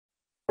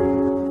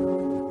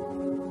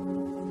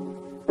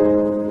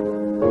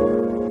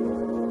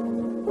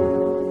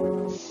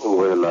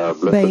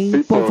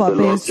Bem, povo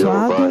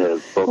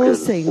abençoado, o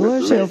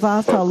Senhor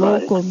Jeová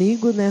falou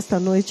comigo nesta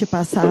noite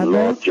passada.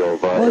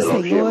 O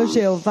Senhor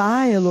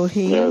Jeová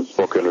Elohim,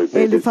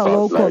 Ele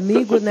falou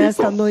comigo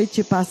nesta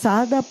noite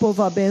passada,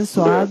 povo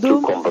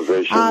abençoado.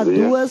 Há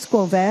duas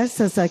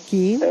conversas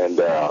aqui.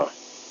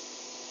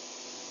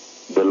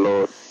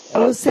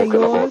 O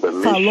Senhor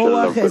falou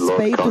a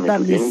respeito da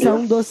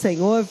missão do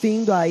Senhor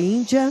vindo à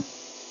Índia.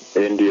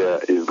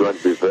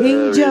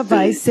 Índia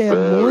vai ser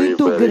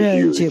muito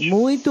grande,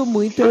 muito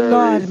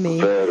enorme,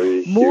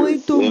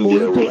 muito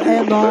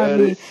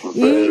enorme.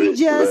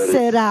 Índia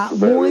será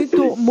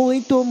muito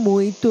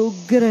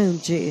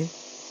grande.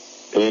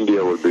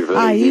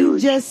 A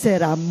Índia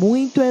será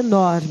muito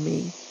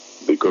enorme.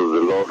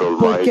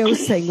 Porque o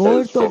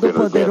Senhor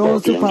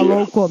Todo-Poderoso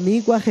falou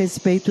comigo a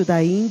respeito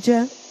da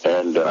Índia.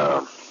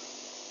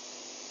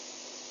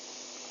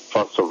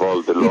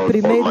 E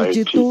primeiro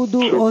de tudo,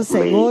 o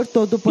Senhor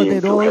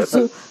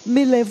Todo-Poderoso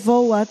me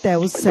levou até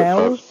o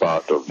céu,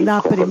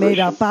 na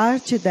primeira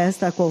parte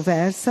desta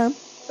conversa,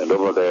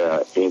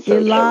 e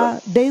lá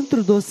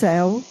dentro do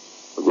céu,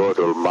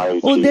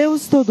 o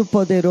Deus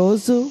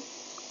Todo-Poderoso,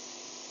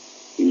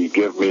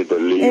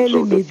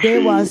 Ele me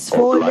deu as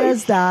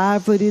folhas da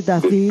árvore da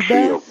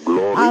vida,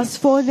 as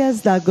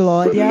folhas da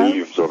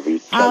glória,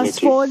 as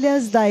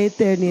folhas da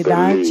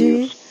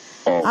eternidade,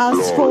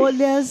 as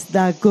folhas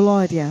da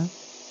glória.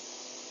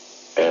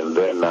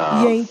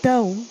 E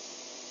então,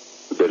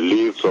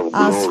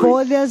 as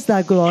folhas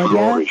da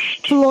glória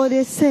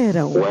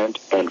floresceram.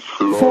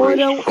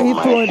 Foram e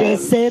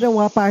floresceram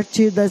a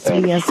partir das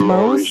minhas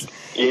mãos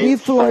e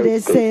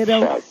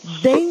floresceram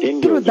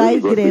dentro da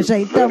igreja.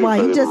 Então a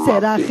Índia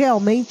será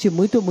realmente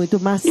muito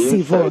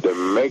massivo.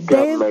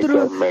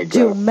 Dentro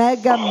de um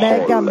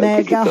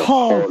mega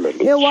hall.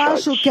 Eu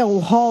acho que é um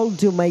hall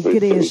de uma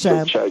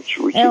igreja.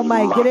 É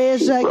uma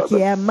igreja que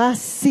é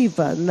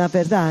massiva, na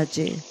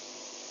verdade.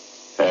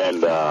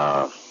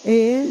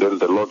 E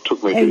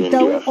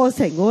então o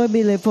Senhor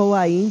me levou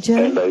à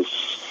Índia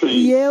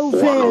e eu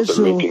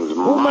vejo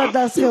uma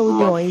das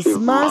reuniões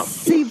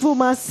massivo.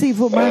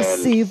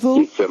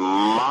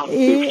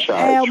 E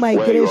é uma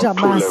igreja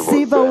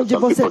massiva onde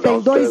você tem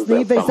dois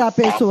níveis, há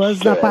pessoas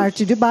na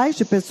parte de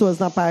baixo e pessoas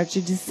na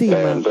parte de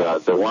cima.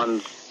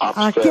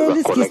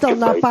 Aqueles que estão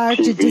na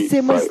parte de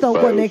cima estão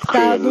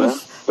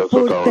conectados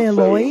por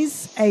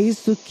telões, é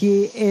isso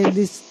que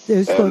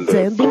eu estou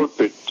dizendo.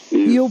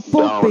 E o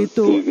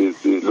púlpito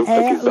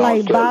é lá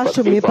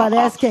embaixo, me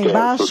parece que é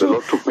embaixo,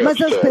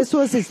 mas as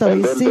pessoas estão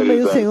em cima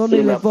e o Senhor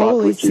me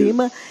levou em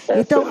cima.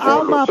 Então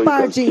há uma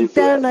parte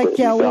interna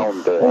que é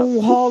um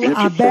hall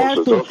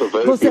aberto,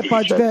 você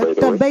pode ver,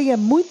 também é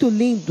muito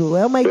lindo,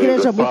 é uma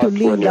igreja muito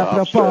linda a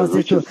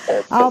propósito.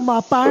 Há uma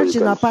parte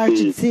na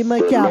parte de cima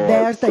que é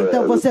aberta,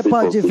 então você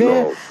pode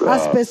ver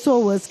as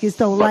pessoas que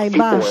estão lá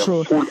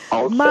embaixo.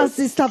 Mas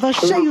estava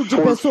cheio de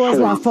pessoas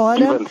lá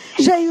fora,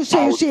 cheio,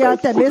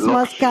 até mesmo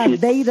as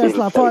cadeiras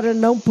lá fora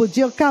não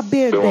podiam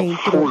caber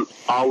dentro.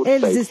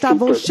 Eles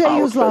estavam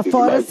cheios lá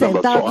fora,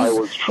 sentados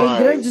em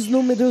grandes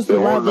números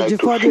do lado de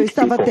fora. Eu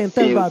estava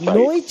tentando a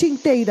noite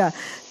inteira,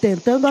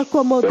 tentando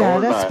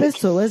acomodar as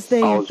pessoas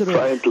dentro.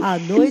 A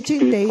noite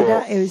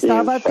inteira eu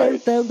estava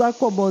tentando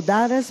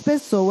acomodar as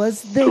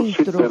pessoas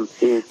dentro.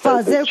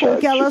 Fazer com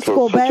que elas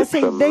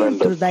coubessem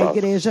dentro da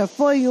igreja.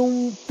 Foi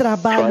um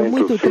trabalho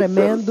muito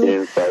tremendo,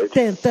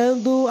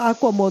 tentando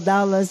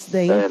acomodá-las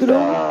dentro.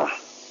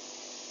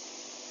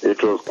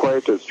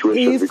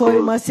 E foi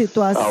uma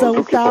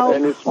situação tal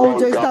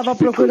onde eu estava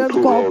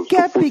procurando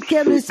qualquer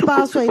pequeno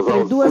espaço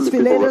entre duas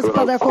fileiras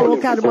para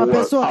colocar uma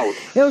pessoa.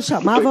 Eu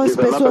chamava as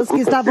pessoas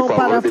que estavam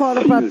para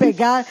fora para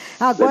pegar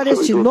agora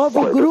este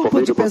novo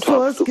grupo de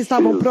pessoas que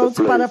estavam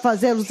prontos para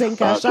fazê-los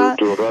encaixar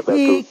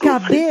e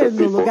caber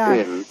no lugar.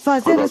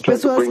 Fazer as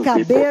pessoas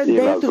caber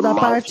dentro da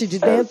parte de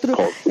dentro.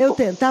 Eu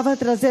tentava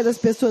trazer as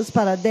pessoas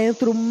para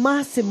dentro o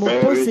máximo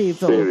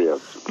possível.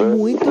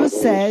 Muito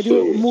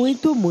sério,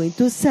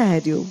 muito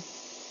sério.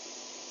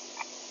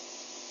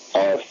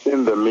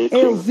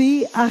 Eu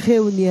vi a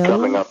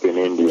reunião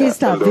que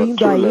está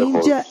vindo à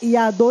Índia e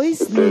há dois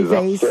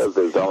níveis.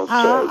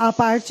 Há a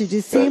parte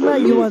de cima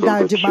e o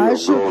andar de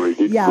baixo,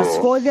 e as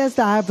folhas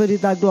da árvore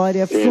da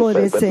glória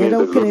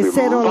floresceram,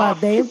 cresceram lá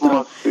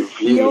dentro,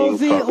 e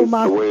houve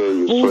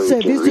um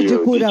serviço de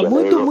cura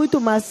muito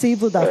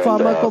massivo, da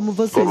forma como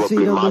vocês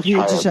viram no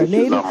Rio de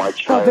Janeiro,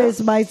 talvez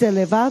mais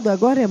elevado,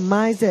 agora é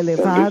mais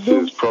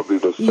elevado,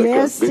 e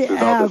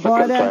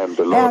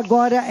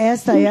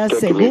esta é a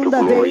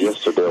segunda vez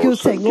que o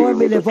Senhor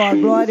me levou à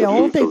glória.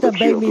 Ontem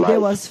também me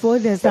deu as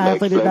folhas da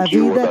árvore da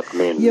vida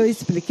e eu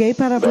expliquei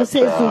para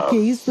vocês o que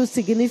isso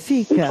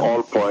significa.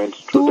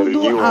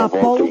 Tudo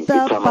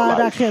aponta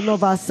para a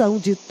renovação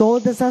de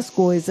todas as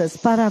coisas,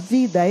 para a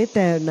vida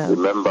eterna.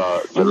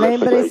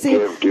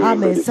 Lembre-se a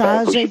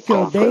mensagem que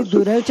eu dei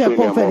durante a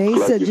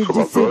conferência de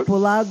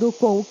discipulado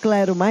com o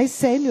clero mais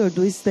sênior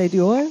do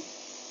exterior.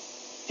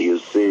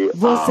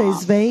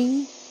 Vocês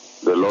veem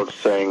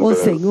o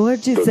Senhor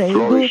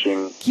dizendo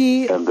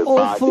que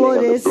o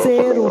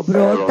florescer, o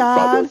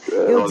brotar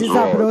e o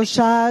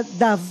desabrochar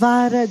da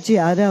vara de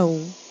Arão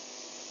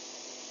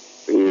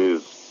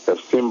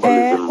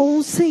é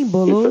um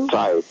símbolo,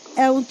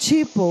 é um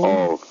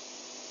tipo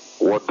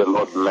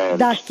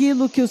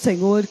daquilo que o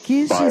Senhor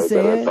quis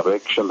dizer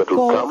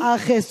com a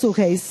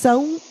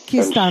ressurreição que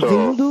está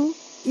vindo.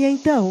 E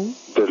então,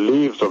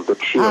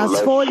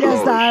 as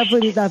folhas da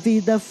árvore da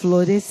vida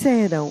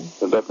floresceram.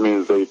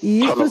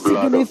 E isso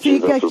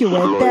significa que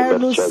o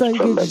eterno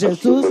sangue de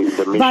Jesus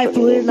vai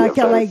fluir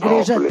naquela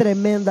igreja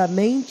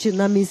tremendamente,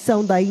 na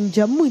missão da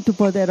Índia, muito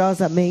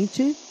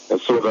poderosamente.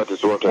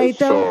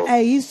 Então,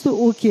 é isso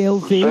o que eu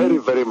vi,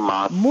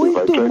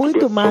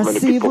 muito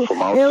massivo.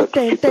 Eu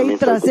tentei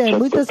trazer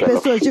muitas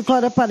pessoas de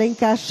fora para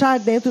encaixar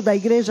dentro da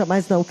igreja,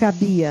 mas não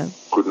cabia.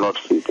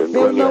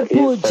 Eu não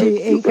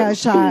pude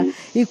encaixar.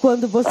 E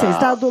quando você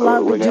está do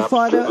lado de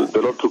fora,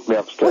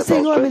 o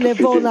Senhor me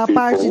levou na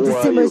parte de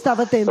cima, eu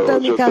estava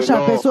tentando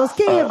encaixar pessoas.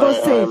 Quem é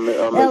você?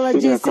 Ela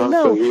disse,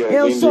 não,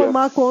 eu sou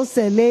uma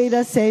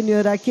conselheira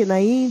sênior aqui na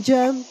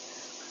Índia.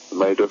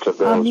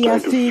 A minha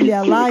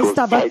filha lá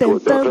estava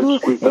tentando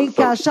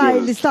encaixar,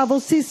 eles estavam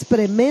se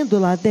espremendo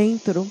lá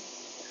dentro.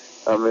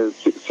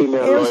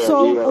 Eu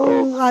sou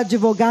um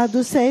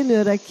advogado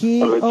sênior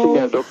aqui,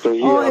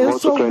 ou eu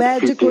sou um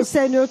médico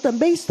sênior,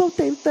 também estou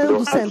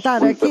tentando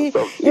sentar aqui.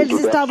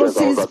 Eles estavam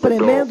se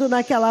espremendo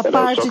naquela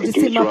parte de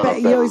cima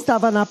e eu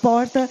estava na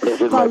porta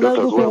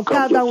falando com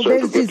cada um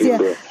deles,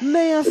 dizia,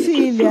 minha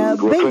filha,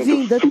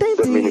 bem-vinda,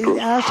 tente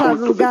achar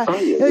um lugar.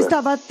 Eu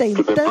estava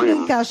tentando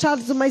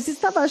encaixá-los, mas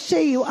estava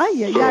cheio,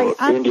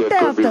 até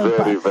a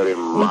tampa.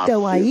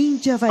 Então a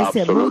Índia vai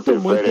ser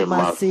muito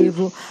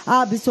massivo,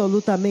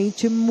 absolutamente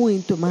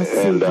muito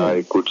massivo.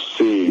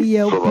 E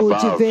eu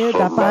pude ver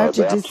da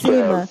parte de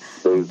cima,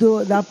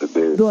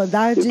 do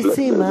andar de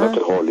cima,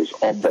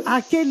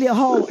 aquele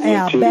hall é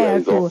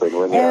aberto,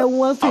 é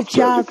um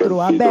anfiteatro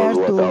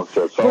aberto.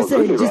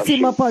 Você de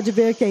cima pode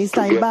ver quem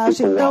está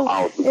embaixo. Então,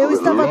 eu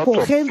estava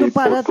correndo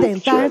para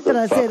tentar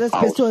trazer as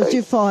pessoas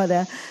de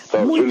fora.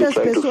 Muitas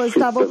pessoas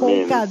estavam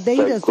com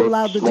cadeiras do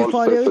lado de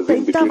fora. Eu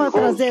tentava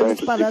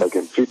trazê-los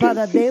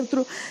para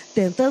dentro,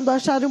 tentando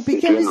achar um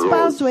pequeno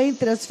espaço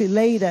entre as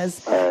fileiras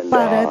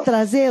para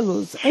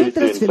trazê-los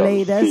entre as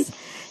fileiras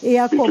e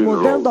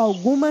acomodando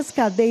algumas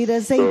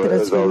cadeiras entre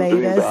as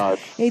fileiras.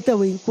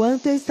 Então,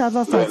 enquanto eu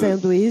estava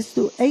fazendo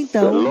isso,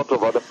 então,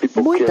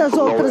 muitas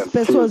outras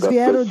pessoas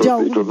vieram de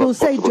não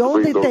sei de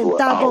onde e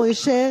tentavam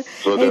encher,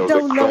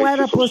 então não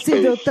era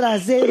possível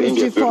trazê-los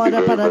de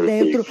fora para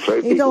dentro.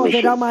 Então,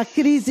 haverá uma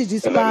crise de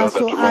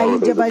espaço, a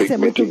Índia vai ser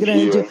muito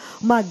grande,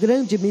 uma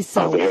grande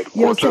missão.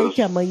 E eu sei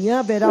que amanhã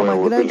haverá uma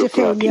grande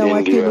reunião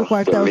aqui no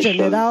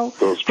quartel-general,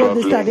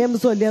 quando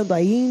estaremos olhando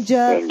a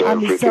Índia, a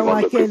missão,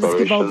 aqueles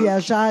que vão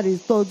viajar, e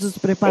todos os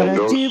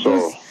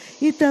preparativos,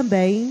 e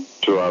também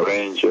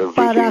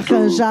para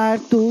arranjar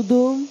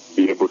tudo,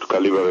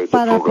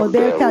 para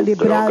poder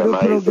calibrar o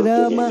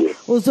programa,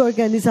 os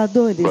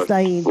organizadores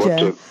da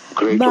Índia.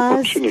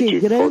 Mas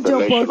que grande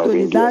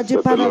oportunidade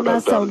para a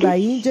nação da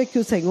Índia que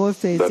o Senhor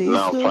fez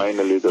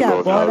isso, que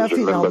agora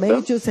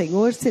finalmente o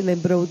Senhor se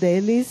lembrou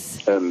deles.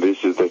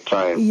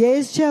 E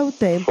este é o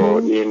tempo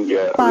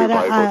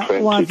para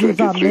o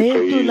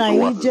avivamento na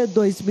Índia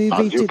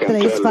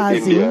 2023,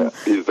 fase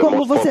 1.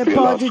 Como você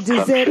pode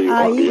dizer,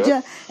 a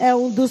Índia é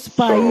um dos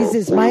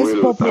países mais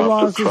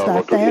populosos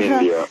da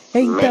Terra.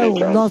 Então,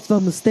 nós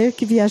vamos ter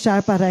que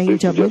viajar para a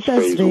Índia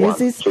muitas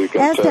vezes.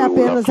 Esta é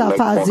apenas a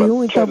fase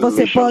 1, então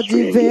você pode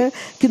ver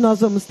que nós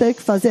vamos ter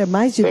que fazer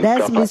mais de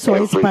 10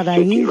 missões para a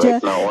Índia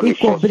e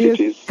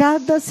cobrir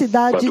cada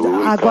cidade,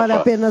 agora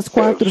apenas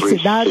 4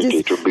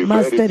 cidades,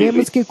 mas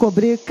teremos que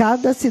cobrir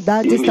cada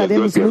cidade,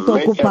 estaremos muito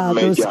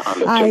ocupados.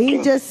 A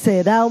Índia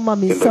será uma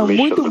missão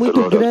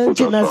muito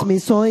grande nas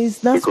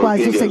missões nas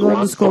quais o Senhor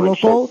nos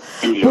colocou,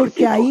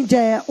 porque a Índia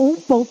é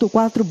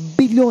 1,4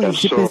 bilhões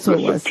de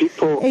pessoas.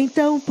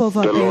 Então, povo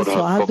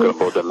abençoado,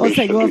 o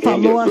Senhor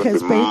falou a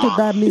respeito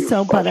da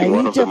missão para a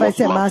Índia, vai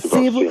ser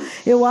massivo.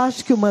 Eu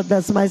acho que uma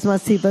das mais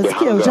massivas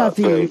que eu já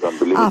vi.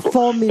 A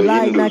fome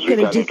lá é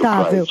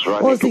inacreditável.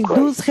 Os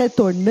hindus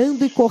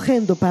retornando e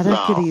correndo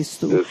para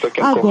Cristo.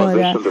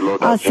 Agora,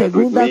 a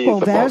segunda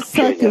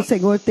conversa que o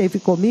Senhor teve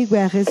comigo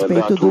é a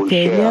respeito do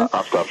Quênia.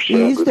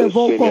 E isso eu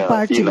vou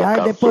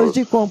compartilhar depois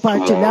de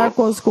compartilhar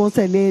com os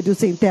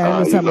conselheiros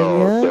internos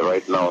amanhã.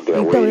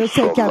 Então, eu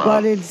sei que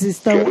agora eles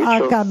estão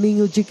a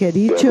caminho de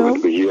Queritio.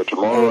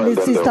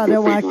 Eles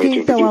estarão aqui,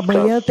 então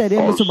amanhã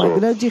teremos uma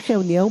grande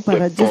reunião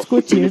para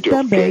discutir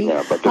também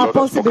a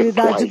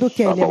possibilidade do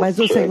Quênia, mas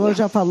o Senhor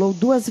já falou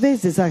 2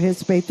 vezes a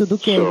respeito do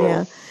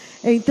Quênia.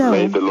 Então,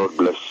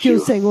 que o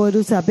Senhor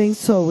os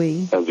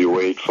abençoe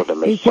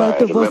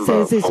enquanto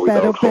vocês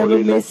esperam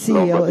pelo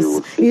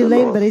Messias. E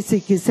lembrem-se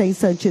que sem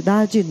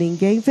santidade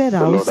ninguém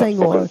verá o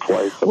Senhor.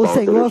 O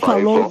Senhor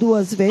falou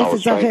 2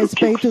 vezes a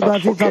respeito do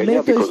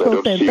avivamento. Eu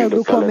estou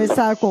tentando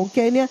começar com o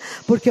Quênia,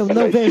 porque eu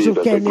não vejo o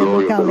Quênia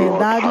no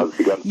calendário.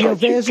 E eu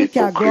vejo que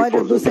a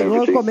glória do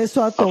Senhor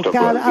começou a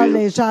tocar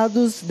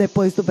aleijados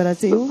depois do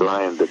Brasil,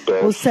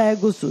 os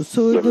cegos, os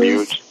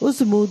surdos,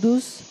 os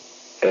mudos.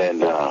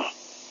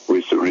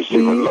 E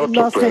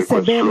nós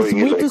recebemos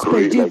muitos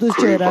pedidos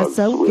de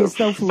oração que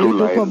estão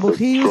fluindo como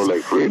rios.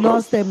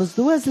 Nós temos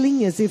 2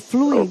 linhas e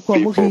fluem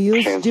como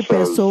rios de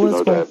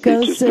pessoas com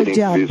câncer,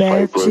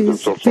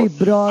 diabetes,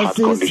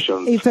 fibroses,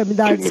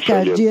 enfermidades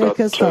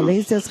cardíacas,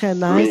 falências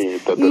renais.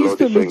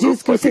 Isto me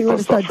diz que o Senhor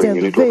está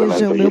dizendo: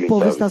 veja, o meu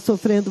povo está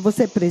sofrendo,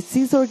 você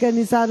precisa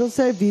organizar um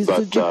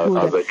serviço de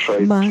cura.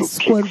 Mas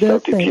quando eu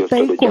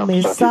tentei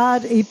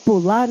começar e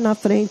pular na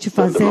frente,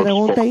 fazer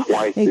ontem,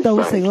 então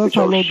o Senhor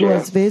falou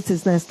 2 vezes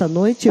nesta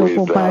noite, eu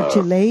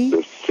compartilhei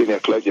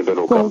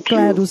com o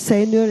clero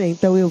sênior,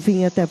 então eu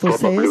vim até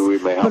vocês.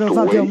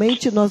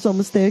 Provavelmente nós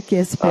vamos ter que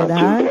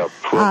esperar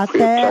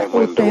até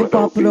o tempo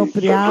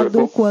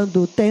apropriado,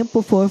 quando o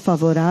tempo for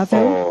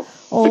favorável,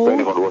 ou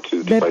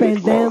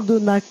dependendo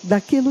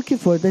daquilo que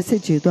for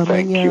decidido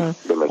amanhã.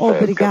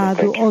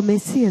 Obrigado, o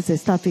Messias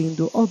está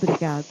vindo.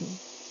 Obrigado.